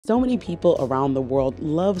So many people around the world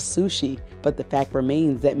love sushi, but the fact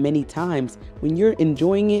remains that many times when you're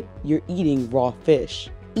enjoying it, you're eating raw fish.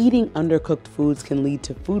 Eating undercooked foods can lead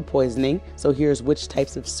to food poisoning, so here's which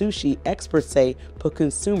types of sushi experts say put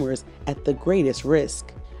consumers at the greatest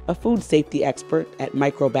risk. A food safety expert at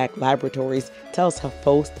Microbac Laboratories tells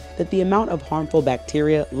HuffPost that the amount of harmful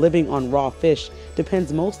bacteria living on raw fish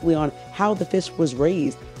depends mostly on how the fish was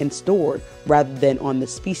raised and stored rather than on the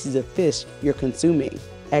species of fish you're consuming.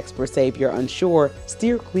 Experts say if you're unsure,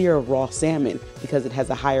 steer clear of raw salmon because it has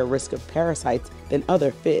a higher risk of parasites than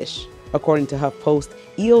other fish. According to HuffPost,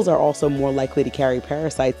 eels are also more likely to carry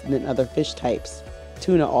parasites than other fish types.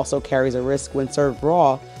 Tuna also carries a risk when served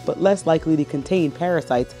raw, but less likely to contain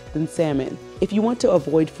parasites than salmon. If you want to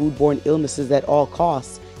avoid foodborne illnesses at all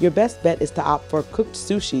costs, your best bet is to opt for cooked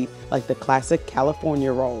sushi like the classic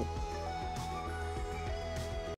California roll.